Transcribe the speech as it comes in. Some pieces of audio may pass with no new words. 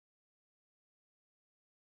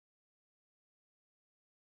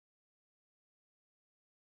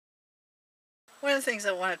One of the things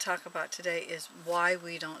I want to talk about today is why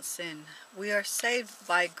we don't sin. We are saved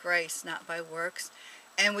by grace, not by works,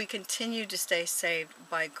 and we continue to stay saved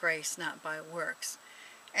by grace, not by works.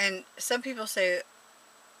 And some people say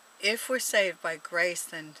if we're saved by grace,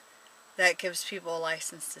 then that gives people a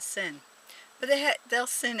license to sin. But they'll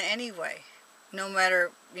sin anyway, no matter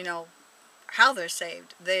how they're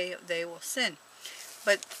saved. They will sin.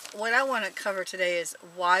 But what I want to cover today is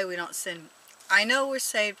why we don't sin. I know we're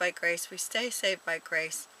saved by grace. We stay saved by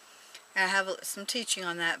grace. And I have some teaching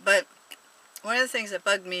on that. But one of the things that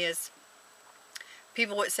bugged me is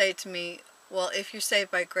people would say to me, well, if you're saved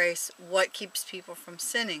by grace, what keeps people from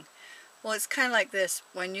sinning? Well, it's kind of like this.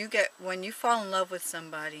 When you fall in love with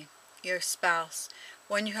somebody, your spouse,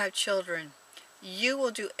 when you have children, you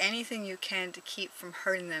will do anything you can to keep from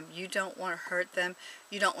hurting them. You don't want to hurt them.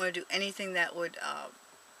 You don't want to do anything that would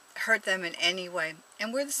hurt them in any way.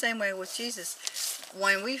 And we're the same way with Jesus.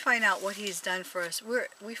 When we find out what He's done for us,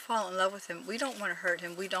 we fall in love with Him. We don't want to hurt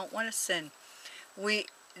Him. We don't want to sin.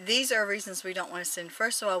 These are reasons we don't want to sin.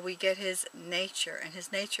 First of all, we get His nature, and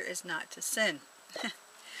His nature is not to sin.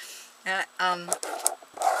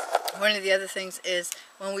 One of the other things is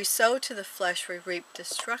when we sow to the flesh, we reap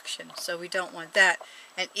destruction. So we don't want that.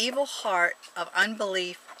 An evil heart of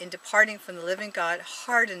unbelief in departing from the living God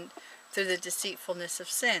hardened through the deceitfulness of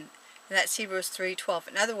sin. And that's Hebrews 3:12.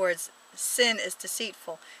 In other words, sin is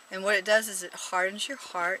deceitful. And what it does is it hardens your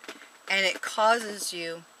heart and it causes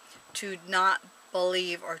you to not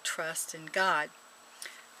believe or trust in God.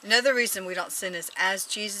 Another reason we don't sin is as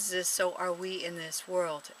Jesus is, so are we in this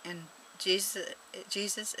world. And Jesus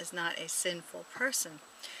is not a sinful person.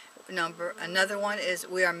 Another one is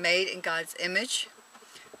we are made in God's image.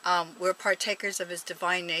 We're partakers of His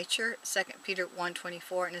divine nature. 2 Peter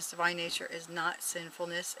 1:24, and His divine nature is not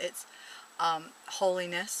sinfulness, it's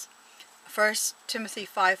holiness. 1 Timothy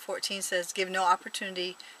 5:14 says, give no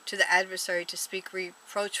opportunity to the adversary to speak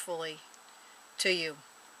reproachfully to you.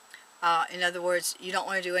 In other words, you don't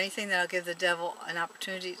want to do anything that will give the devil an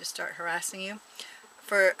opportunity to start harassing you.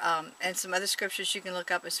 And some other scriptures you can look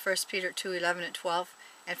up is 1 Peter 2:11 and 12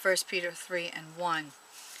 and 1 Peter 3:1.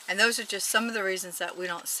 And those are just some of the reasons that we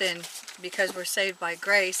don't sin. Because we're saved by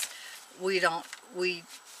grace, we don't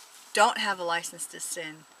have a license to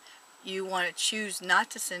sin. You want to choose not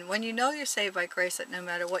to sin. When you know you're saved by grace, that no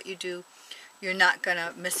matter what you do, you're not going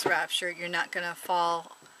to miss the rapture. You're not going to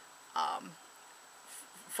fall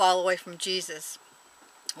away from Jesus.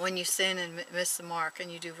 When you sin and miss the mark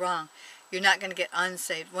and you do wrong, you're not going to get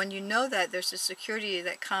unsaved. When you know that, there's a security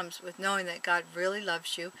that comes with knowing that God really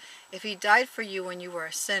loves you. If He died for you when you were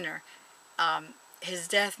a sinner, His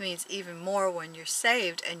death means even more when you're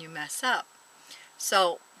saved and you mess up.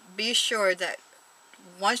 So be sure that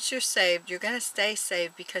once you're saved, you're going to stay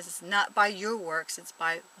saved because it's not by your works, it's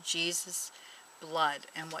by Jesus' blood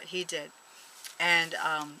and what He did. And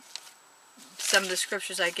some of the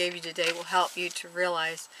scriptures I gave you today will help you to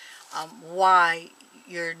realize why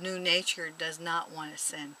your new nature does not want to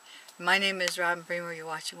sin. My name is Robin Bremer. You're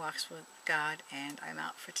watching Walks with God, and I'm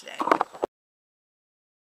out for today.